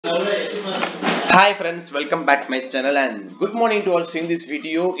Hi friends, welcome back to my channel and good morning to all seeing this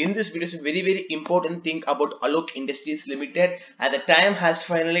video. In this video is a very important thing about Alok Industries Limited, and the time has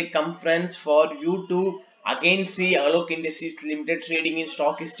finally come friends for you to again see Alok Industries Limited trading in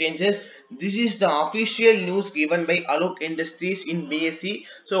stock exchanges. This is the official news given by Alok Industries in BSE.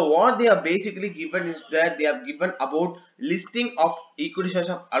 So what they are basically given is that they have given about listing of equity shares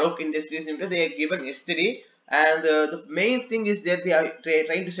of Alok Industries Limited. They are given yesterday, and the main thing is that they are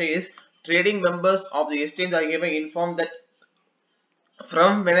trying to say is trading members of the exchange are given informed that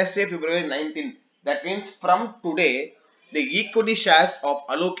from Wednesday, February 19th, that means from today, the equity shares of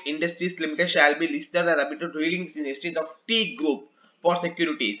Alok Industries Limited shall be listed and admitted dealings in the exchange of T Group for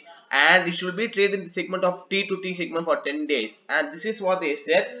securities, and it should be traded in the segment of T to T segment for 10 days. And this is what they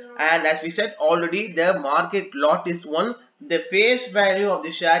said. And as we said already, the market lot is one. The face value of the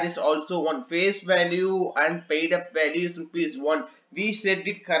share is also one. Face value and paid up value is rupees 1. We said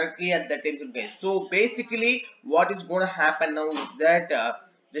it correctly at that time, guys. So basically, what is going to happen now is that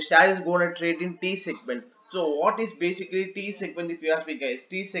the share is going to trade in T segment. So what is basically T segment? If you ask me, guys,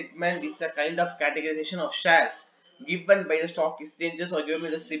 T segment is a kind of categorization of shares given by the stock exchanges or given by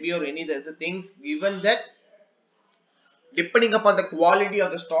the SEBI or any other things, given that depending upon the quality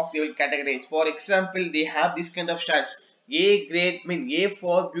of the stock they will categorize. For example, they have this kind of shares: A grade, A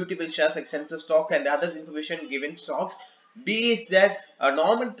for beautiful shares like census stock and other information given stocks. B is that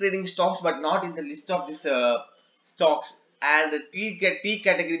normal trading stocks but not in the list of this stocks. And the T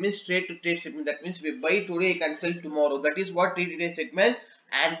category means trade to trade segment. That means we buy today and sell tomorrow. That is what trade to trade segment,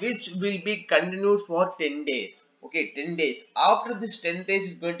 and which will be continued for 10 days. Okay, 10 days. After this 10 days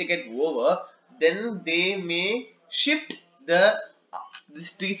is going to get over, then they may shift the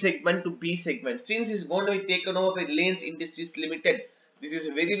this T segment to B segment, since it's going to be taken over by Reliance Industries Limited. This is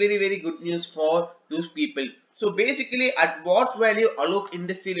very good news for those people. So basically, at what value Alok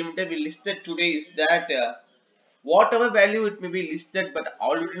Industries Limited will listed today is that whatever value it may be listed, but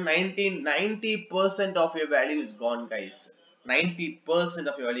already 90% of your value is gone, guys. 90%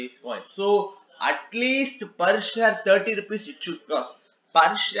 of your value is gone. So at least per share 30 rupees it should cross.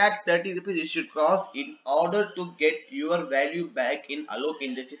 Per share 30 rupees it should cross in order to get your value back in Alok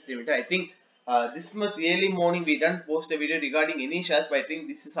Industries Limited. I think this much early morning we didn't post a video regarding any shares, but I think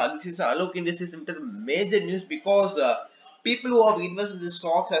this is Alok Industries Limited major news, because people who have invested in the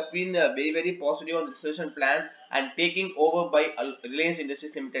stock has been very positive on the restoration plan and taking over by Reliance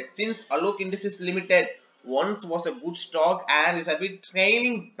Industries Limited. Since Alok Industries Limited once was a good stock and it has been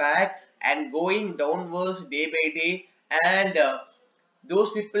trailing back and going downwards day by day, and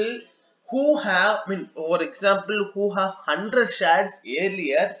those people who have, for example, who have 100 shares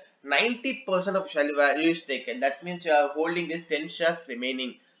earlier, 90% of share value is taken. That means you are holding this 10 shares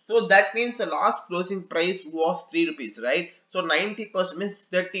remaining. So that means the last closing price was 3 rupees, right? So 90% means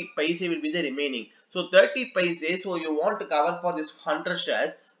 30 paise will be the remaining. So 30 paise, so you want to cover for this 100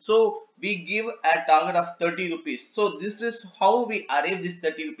 shares. So we give a target of 30 rupees. So this is how we arrive this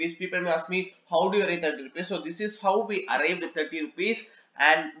 30 rupees. People may ask me, how do you arrive 30 rupees? So this is how we arrived at 30 rupees.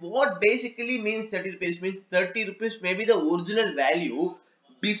 And what basically means 30 rupees means 30 rupees may be the original value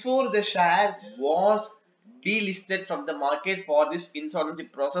before the share was delisted from the market for this insolvency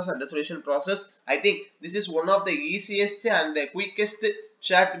process and resolution process. I think this is one of the easiest and the quickest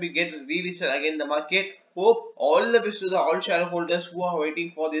share to be get relisted again in the market. Hope all the best to the all shareholders who are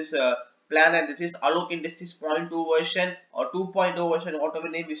waiting for this plan, and this is Alok Industries 0.2 version or 2.0 version, whatever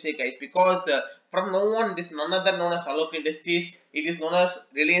name you say, guys, because from now on it is none other known as Alok Industries. It is known as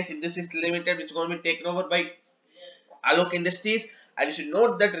Reliance Industries Limited, which is going to be taken over by Alok Industries. And you should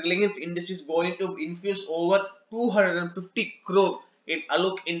note that Reliance Industries is going to infuse over 250 crore in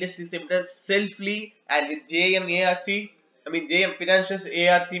Alok Industries Limited selfly, and with JM Financials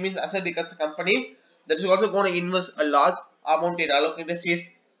ARC means asset recovery company, that is also going to invest a large amount in Alok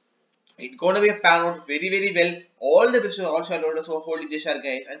Industries. It's going to be a pan out very well. All the best to all shareholders who are holding this share,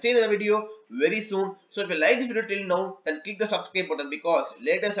 guys, and see you in the video very soon. So if you like this video till now, then click the subscribe button, because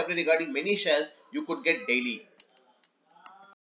latest update regarding many shares you could get daily.